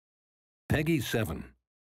Peggy 7.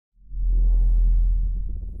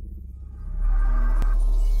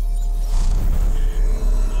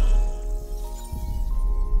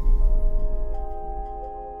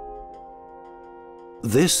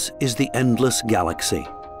 This is the endless galaxy.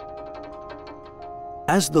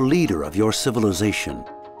 As the leader of your civilization,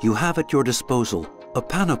 you have at your disposal a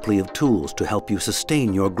panoply of tools to help you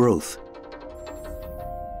sustain your growth.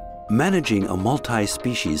 Managing a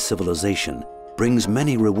multi-species civilization brings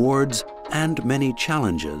many rewards and many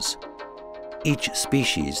challenges. Each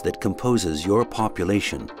species that composes your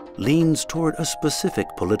population leans toward a specific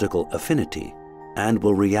political affinity and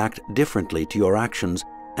will react differently to your actions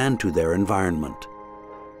and to their environment.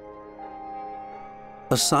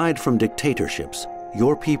 Aside from dictatorships,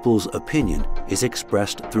 your people's opinion is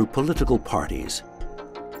expressed through political parties.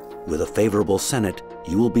 With a favorable Senate,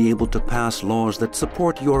 you will be able to pass laws that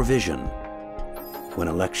support your vision. When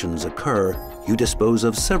elections occur, you dispose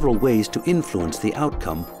of several ways to influence the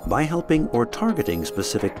outcome by helping or targeting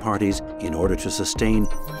specific parties in order to sustain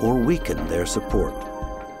or weaken their support.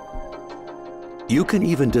 You can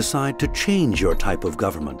even decide to change your type of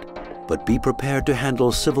government, but be prepared to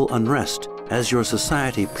handle civil unrest as your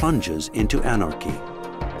society plunges into anarchy.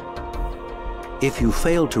 If you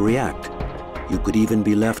fail to react, you could even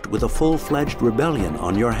be left with a full-fledged rebellion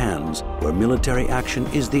on your hands where military action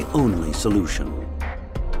is the only solution.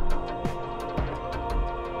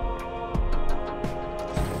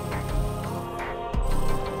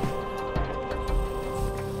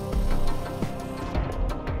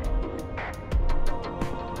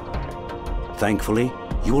 Thankfully,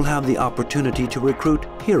 you will have the opportunity to recruit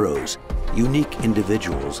heroes, unique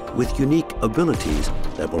individuals with unique abilities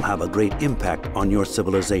that will have a great impact on your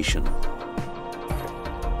civilization.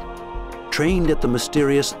 Trained at the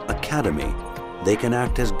mysterious Academy, they can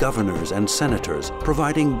act as governors and senators,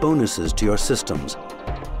 providing bonuses to your systems.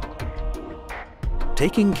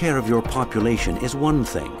 Taking care of your population is one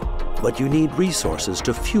thing, but you need resources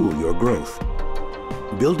to fuel your growth.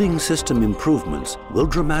 Building system improvements will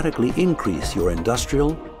dramatically increase your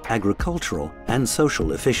industrial, agricultural, and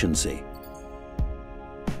social efficiency.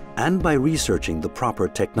 And by researching the proper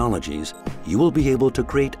technologies, you will be able to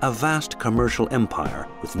create a vast commercial empire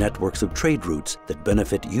with networks of trade routes that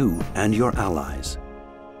benefit you and your allies.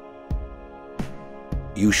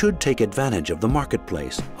 You should take advantage of the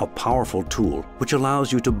marketplace, a powerful tool which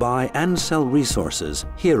allows you to buy and sell resources,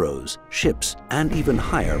 heroes, ships, and even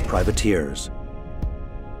hire privateers.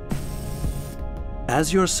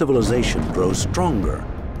 As your civilization grows stronger,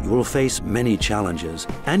 you will face many challenges,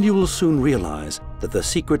 and you will soon realize that the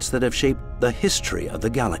secrets that have shaped the history of the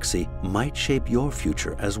galaxy might shape your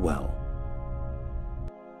future as well.